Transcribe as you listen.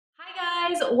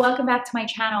guys, welcome back to my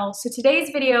channel. So today's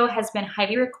video has been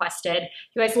highly requested.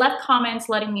 You guys left comments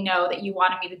letting me know that you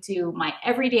wanted me to do my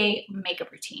everyday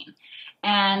makeup routine.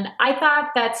 And I thought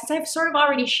that since I've sort of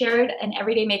already shared an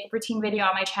everyday makeup routine video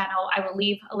on my channel, I will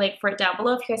leave a link for it down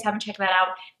below if you guys haven't checked that out,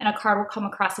 and a card will come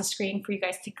across the screen for you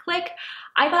guys to click.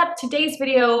 I thought today's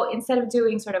video, instead of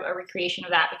doing sort of a recreation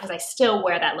of that, because I still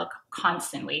wear that look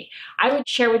constantly, I would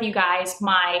share with you guys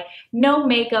my no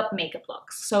makeup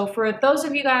looks. So for those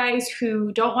of you guys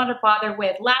who don't want to bother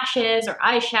with lashes or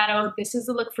eyeshadow, this is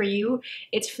the look for you.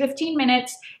 It's 15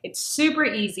 minutes, it's super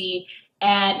easy,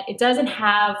 and it doesn't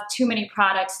have too many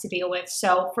products to deal with.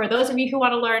 So for those of you who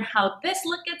want to learn how this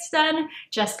look gets done,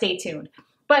 just stay tuned.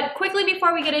 But quickly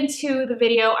before we get into the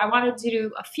video, I wanted to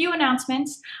do a few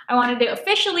announcements. I wanted to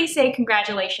officially say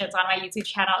congratulations on my YouTube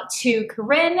channel to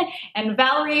Corinne and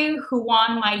Valerie, who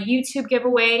won my YouTube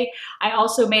giveaway. I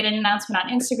also made an announcement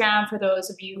on Instagram for those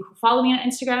of you who follow me on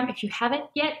Instagram. If you haven't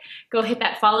yet, go hit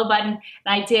that follow button. And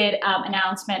I did an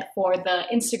announcement for the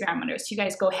Instagram winners. So you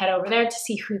guys go head over there to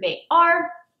see who they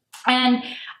are. And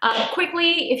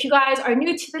quickly, if you guys are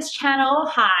new to this channel,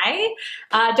 hi.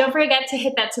 Don't forget to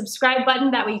hit that subscribe button.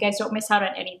 That way you guys don't miss out on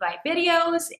any of my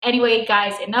videos. Anyway,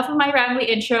 guys, enough of my rambly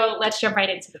intro. Let's jump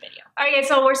right into the video. All right,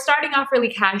 so we're starting off really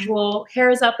casual. Hair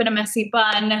is up in a messy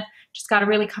bun. Just got a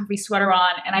really comfy sweater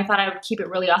on, and I thought I would keep it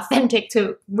really authentic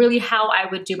to really how I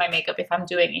would do my makeup if I'm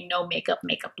doing a no makeup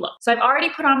look. So I've already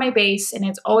put on my base, and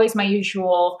it's always my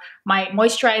usual. My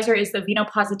moisturizer is the Vino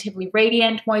Positively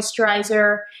Radiant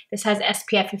Moisturizer. This has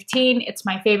SPF 15. It's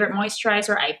my favorite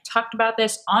moisturizer. I've talked about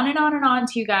this on and on and on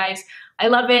to you guys. I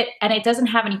love it, and it doesn't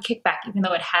have any kickback even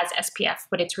though it has SPF,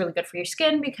 but it's really good for your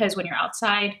skin because when you're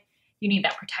outside, you need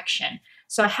that protection.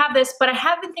 So I have this, but I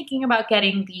have been thinking about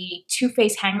getting the Too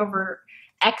Faced Hangover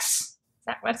X, is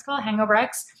that what it's called? Hangover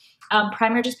X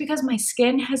primer, just because my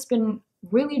skin has been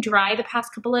really dry the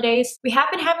past couple of days. We have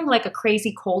been having like a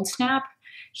crazy cold snap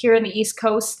here in the East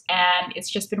Coast, and it's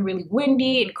just been really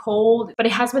windy and cold, but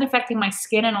it has been affecting my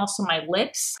skin and also my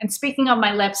lips. And speaking of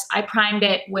my lips, I primed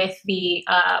it with the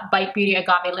Bite Beauty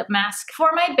Agave Lip Mask. For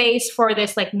my base for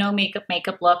this like no makeup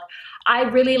look, I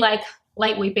really like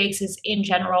lightweight bases in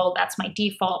general. That's my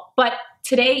default, but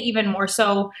today even more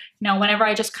so, you know, whenever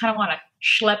I just kind of want to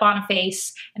schlep on a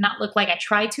face and not look like I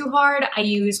tried too hard, I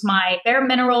use my Bare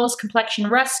Minerals Complexion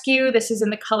Rescue. This is in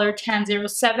the color Tan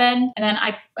 07, and then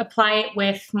I apply it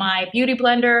with my Beauty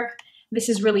Blender. This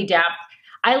is really damp.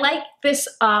 I like this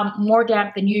more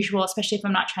damp than usual, especially if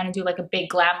I'm not trying to do like a big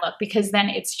glam look, because then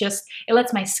it's just, it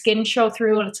lets my skin show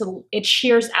through, and it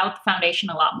shears out the foundation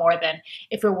a lot more than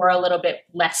if it were a little bit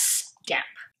less damp.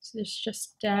 So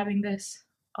just dabbing this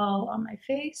all on my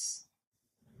face.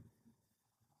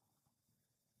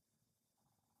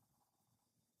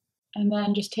 And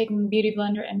then just taking the Beauty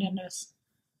Blender and then just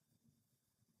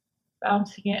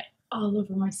bouncing it all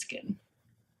over my skin.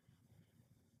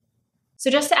 So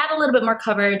just to add a little bit more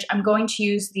coverage, I'm going to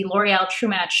use the L'Oreal True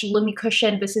Match Lumi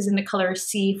Cushion. This is in the color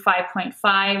C5.5.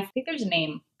 I think there's a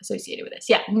name associated with this.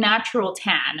 Yeah, Natural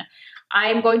Tan.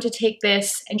 I'm going to take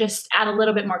this and just add a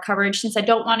little bit more coverage. Since I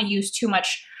don't want to use too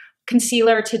much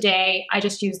concealer today, I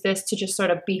just use this to just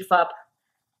sort of beef up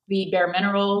the Bare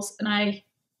Minerals, and I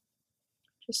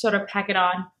just sort of pack it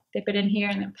on, dip it in here,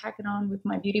 and then pack it on with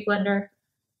my Beauty Blender.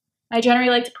 I generally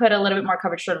like to put a little bit more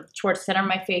coverage sort of towards the center of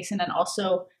my face, and then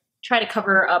also try to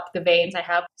cover up the veins I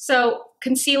have. So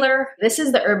concealer, this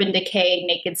is the Urban Decay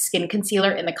Naked Skin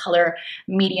Concealer in the color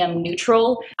Medium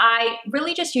Neutral. I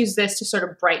really just use this to sort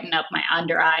of brighten up my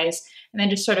under eyes, and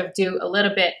then just sort of do a little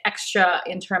bit extra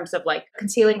in terms of like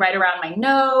concealing right around my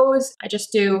nose. I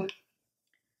just do a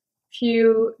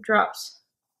few drops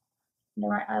in the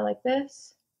right eye like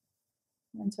this,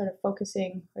 and then sort of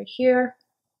focusing right here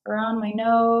around my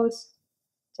nose,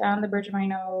 down the bridge of my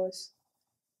nose,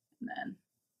 and then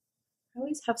I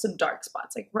always have some dark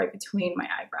spots like right between my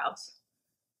eyebrows.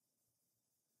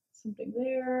 Something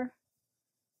there.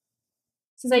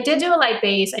 Since I did do a light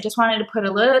base, I just wanted to put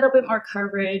a little bit more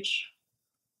coverage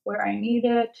where I need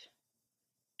it,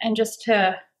 and just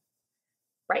to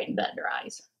brighten the under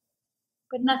eyes,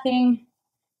 but nothing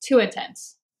too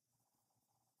intense.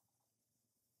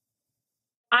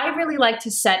 I really like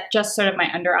to set just sort of my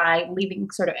under eye,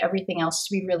 leaving sort of everything else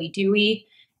to be really dewy.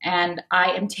 And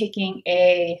I am taking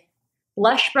a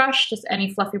blush brush, just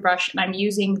any fluffy brush, and I'm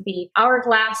using the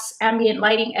Hourglass Ambient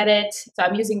Lighting Edit. So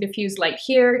I'm using diffuse light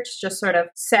here to just sort of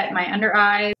set my under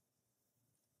eye.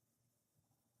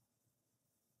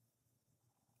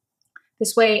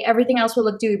 This way, everything else will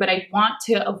look dewy, but I want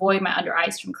to avoid my under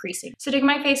eyes from creasing. So to give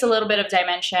my face a little bit of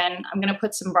dimension, I'm gonna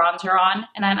put some bronzer on,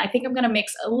 and then I think I'm gonna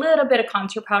mix a little bit of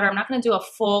contour powder. I'm not gonna do a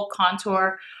full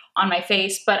contour on my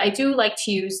face, but I do like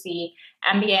to use the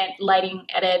ambient lighting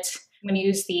edit. I'm going to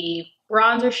use the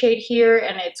bronzer shade here,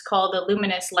 and it's called the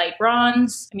Luminous Light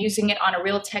Bronze. I'm using it on a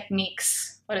Real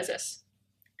Techniques, what is this?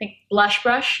 I think blush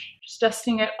brush. Just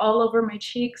dusting it all over my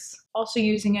cheeks. Also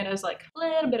using it as like a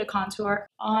little bit of contour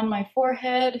on my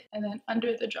forehead and then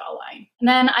under the jawline. And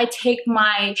then I take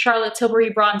my Charlotte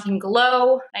Tilbury Bronze and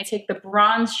Glow. I take the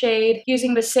bronze shade,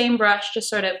 using the same brush, just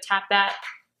sort of tap that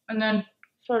and then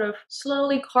sort of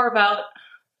slowly carve out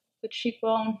the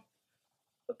cheekbone,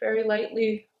 but very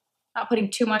lightly. Not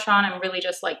putting too much on, I'm really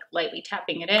just like lightly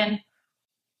tapping it in.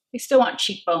 We still want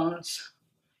cheekbones,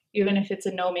 even if it's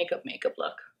a no makeup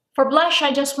look. For blush,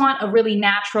 I just want a really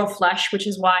natural flush, which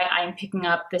is why I'm picking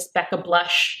up this Becca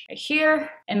blush right here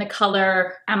in the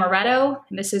color Amaretto.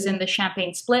 And this is in the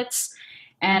Champagne Splits.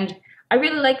 And I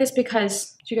really like this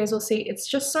because, as you guys will see, it's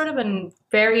just sort of a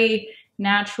very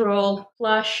natural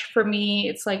blush for me.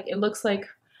 It's like, it looks like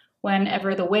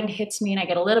whenever the wind hits me and I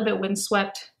get a little bit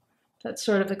windswept, that's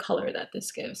sort of the color that this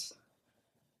gives.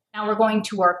 Now we're going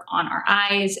to work on our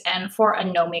eyes, and for a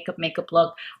no makeup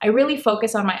look, I really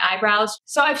focus on my eyebrows.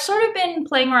 So I've sort of been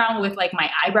playing around with like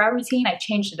my eyebrow routine. I've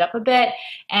changed it up a bit,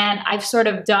 and I've sort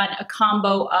of done a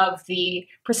combo of the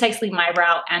Precisely My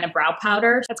Brow and a brow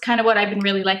powder. That's kind of what I've been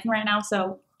really liking right now.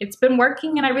 So it's been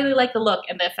working, and I really like the look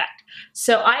and the effect.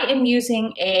 So I am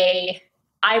using a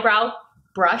eyebrow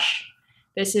brush.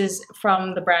 This is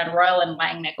from the brand Royal and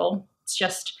Langnickel. It's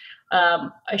just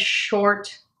a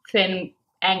short, thin,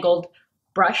 angled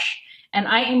brush, and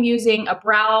I am using a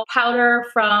brow powder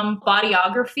from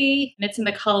Bodyography, and it's in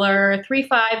the color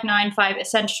 3595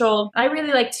 Essential. I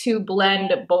really like to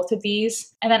blend both of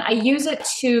these, and then I use it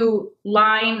to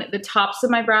line the tops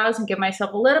of my brows and give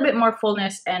myself a little bit more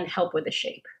fullness and help with the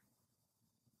shape.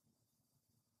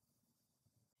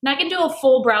 Now I can do a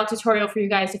full brow tutorial for you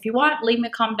guys if you want. Leave me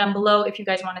a comment down below if you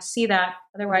guys want to see that.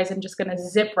 Otherwise, I'm just gonna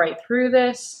zip right through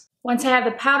this. Once I have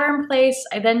the powder in place,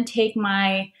 I then take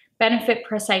my Benefit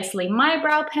Precisely My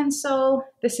Brow Pencil.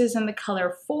 This is in the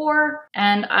color 4,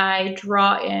 and I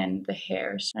draw in the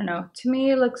hairs. I don't know, to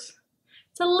me it's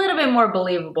a little bit more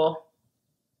believable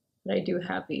that I do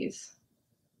have these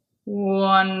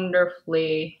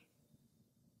wonderfully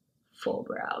full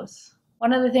brows.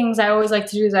 One of the things I always like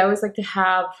to do is I always like to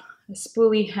have a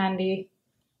spoolie handy,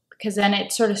 because then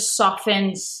it sort of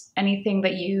softens anything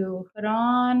that you put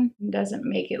on and doesn't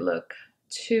make it look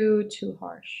too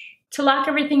harsh. To lock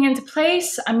everything into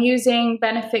place, I'm using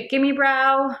Benefit Gimme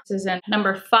Brow. This is in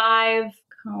number 5.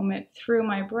 Comb it through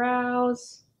my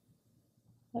brows,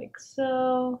 like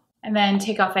so. And then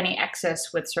take off any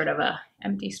excess with sort of a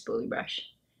empty spoolie brush.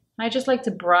 I just like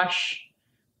to brush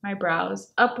my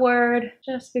brows upward,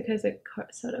 just because it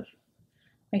sort of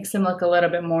makes them look a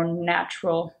little bit more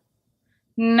natural.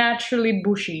 Naturally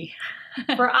bushy.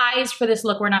 For eyes, for this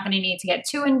look, we're not going to need to get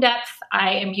too in depth.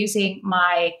 I am using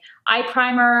my eye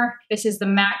primer. This is the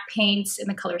MAC Paints in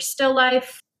the color Still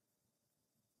Life.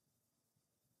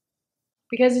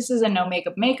 Because this is a no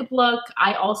makeup look,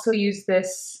 I also use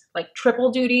this like triple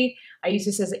duty. I use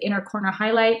this as an inner corner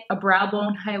highlight, a brow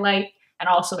bone highlight, and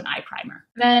also an eye primer.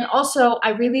 Then also, I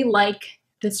really like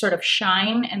this sort of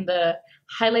shine and the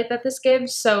highlight that this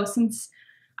gives. So since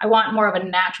I want more of a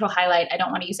natural highlight, I don't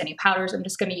want to use any powders. I'm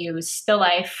just going to use Still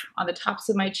Life on the tops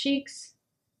of my cheeks.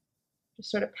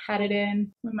 Just sort of pat it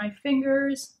in with my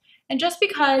fingers. And just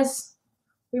because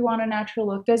we want a natural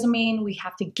look doesn't mean we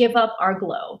have to give up our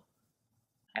glow.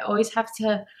 I always have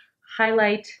to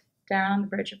highlight down the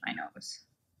bridge of my nose.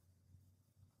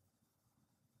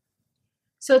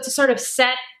 So to sort of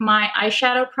set my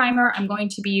eyeshadow primer, I'm going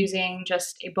to be using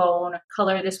just a bone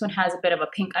color. This one has a bit of a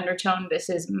pink undertone. This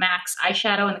is MAC's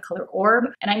eyeshadow in the color Orb.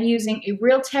 And I'm using a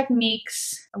Real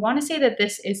Techniques, I want to say that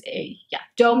this is a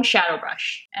dome shadow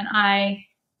brush. And I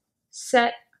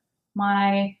set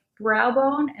my brow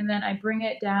bone, and then I bring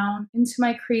it down into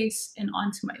my crease and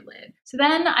onto my lid. So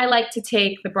then I like to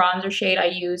take the bronzer shade I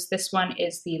use. This one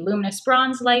is the Luminous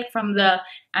Bronze Light from the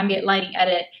Ambient Lighting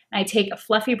Edit. And I take a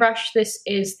fluffy brush. This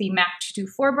is the MAC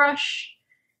 224 brush.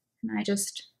 And I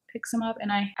just pick some up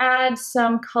and I add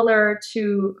some color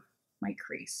to my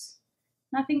crease.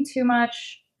 Nothing too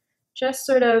much. Just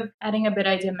sort of adding a bit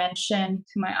of dimension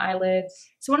to my eyelids.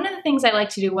 So one of the things I like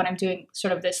to do when I'm doing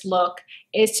sort of this look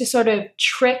is to sort of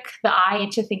trick the eye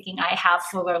into thinking I have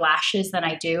fuller lashes than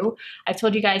I do. I've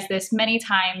told you guys this many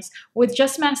times. With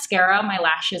just mascara, my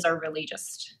lashes are really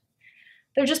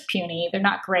they're just puny. They're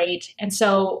not great. And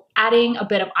so adding a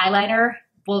bit of eyeliner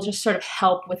will just sort of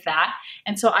help with that.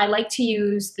 And so I like to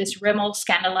use this Rimmel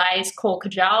Scandalized Kohl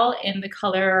Kajal in the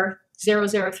color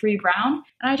 003 Brown.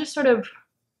 And I just sort of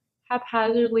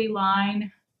haphazardly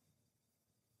line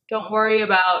Don't worry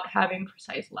about having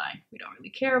precise line. We don't really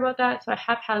care about that. So I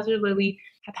haphazardly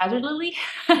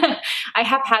I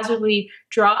haphazardly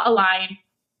draw a line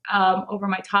over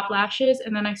my top lashes,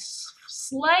 and then I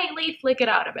slightly flick it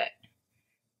out a bit.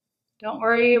 Don't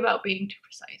worry about being too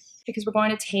precise, because we're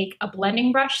going to take a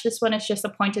blending brush. This one is just a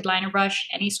pointed liner brush.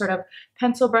 Any sort of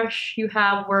pencil brush you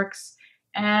have works.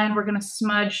 And we're gonna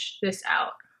smudge this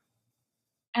out.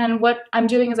 And what I'm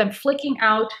doing is I'm flicking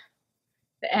out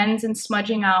the ends and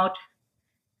smudging out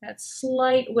that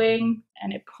slight wing,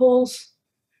 and it pulls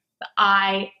the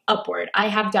eye upward. I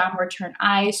have downward turn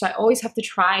eyes, so I always have to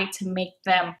try to make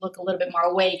them look a little bit more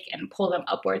awake and pull them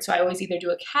upward. So I always either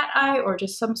do a cat eye or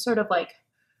just some sort of like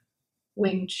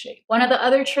winged shape. One of the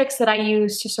other tricks that I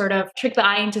use to sort of trick the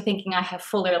eye into thinking I have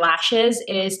fuller lashes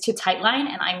is to tightline,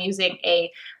 and I'm using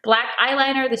a black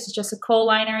eyeliner. This is just a kohl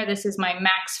liner. This is my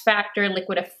Max Factor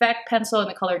Liquid Effect pencil in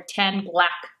the color 10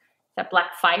 Black. Is that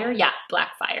Black Fire? Yeah,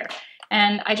 Black Fire.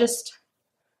 And I just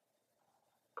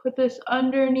put this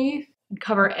underneath and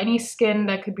cover any skin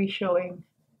that could be showing.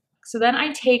 So then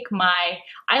I take my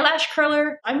eyelash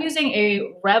curler. I'm using a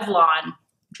Revlon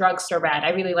drugstore brand. I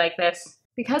really like this.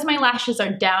 Because my lashes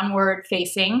are downward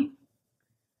facing,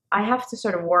 I have to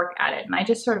sort of work at it. And I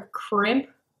just sort of crimp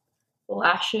the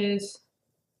lashes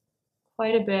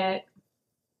quite a bit.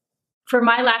 For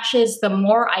my lashes, the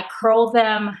more I curl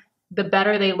them, the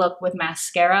better they look with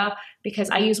mascara, because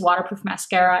I use waterproof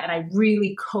mascara and I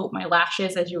really coat my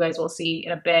lashes, as you guys will see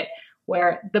in a bit,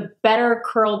 where the better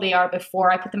curled they are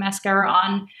before I put the mascara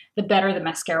on, the better the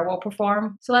mascara will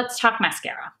perform. So let's talk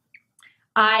mascara.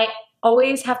 I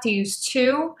always have to use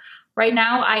two. Right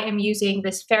now I am using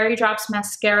this Fairy Drops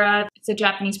mascara. It's a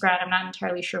Japanese brand. I'm not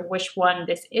entirely sure which one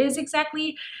this is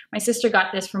exactly. My sister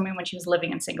got this for me when she was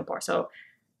living in Singapore. So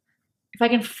if I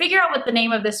can figure out what the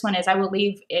name of this one is, I will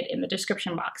leave it in the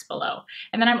description box below.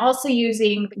 And then I'm also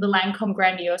using the Lancome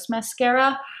Grandiose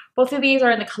mascara. Both of these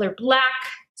are in the color black.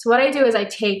 So what I do is I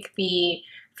take the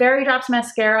Fairy Drops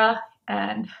mascara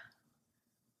and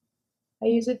I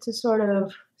use it to sort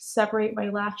of separate my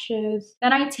lashes.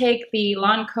 Then I take the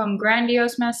Lancome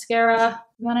Grandiose mascara,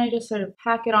 and then I just sort of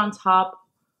pack it on top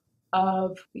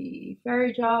of the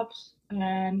Fairy Drops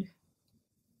and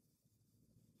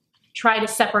try to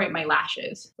separate my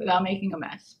lashes without making a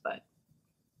mess,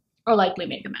 or likely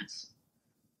make a mess.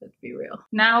 Let's be real.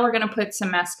 Now we're gonna put some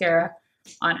mascara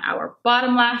on our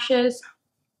bottom lashes.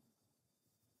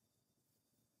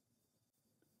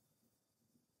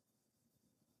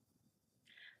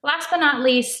 Last but not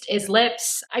least is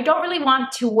lips. I don't really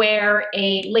want to wear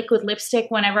a liquid lipstick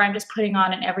whenever I'm just putting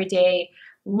on an everyday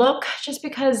look, just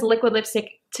because liquid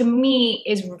lipstick to me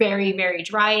is very, very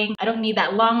drying. I don't need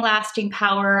that long-lasting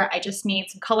power. I just need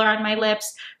some color on my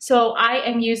lips. So I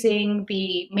am using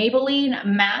the Maybelline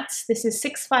Matte. This is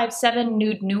 657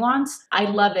 Nude Nuance. I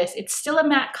love this. It's still a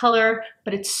matte color,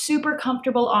 but it's super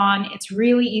comfortable on. It's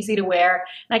really easy to wear.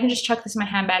 And I can just chuck this in my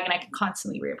handbag and I can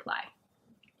constantly reapply.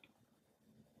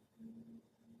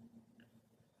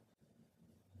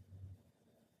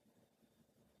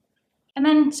 And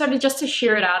then sort of just to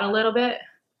sheer it out a little bit,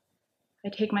 I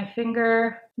take my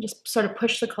finger and just sort of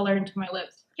push the color into my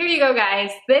lips. Here you go,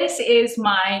 guys. This is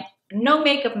my no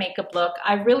makeup look.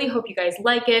 I really hope you guys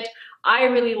like it. I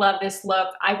really love this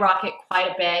look. I rock it quite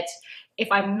a bit. If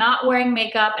I'm not wearing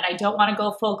makeup and I don't want to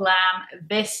go full glam,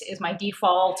 this is my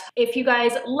default. If you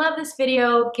guys love this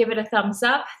video, give it a thumbs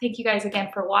up. Thank you guys again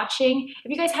for watching.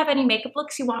 If you guys have any makeup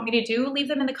looks you want me to do, leave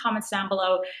them in the comments down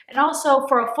below. And also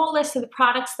for a full list of the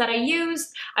products that I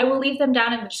used, I will leave them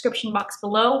down in the description box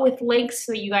below with links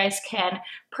so that you guys can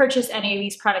purchase any of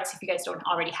these products if you guys don't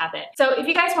already have it. So if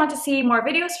you guys want to see more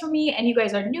videos from me and you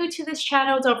guys are new to this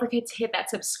channel, don't forget to hit that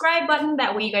subscribe button.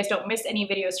 That way you guys don't miss any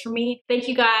videos from me. Thank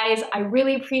you guys. I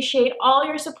really appreciate all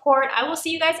your support. I will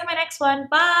see you guys in my next one.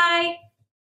 Bye!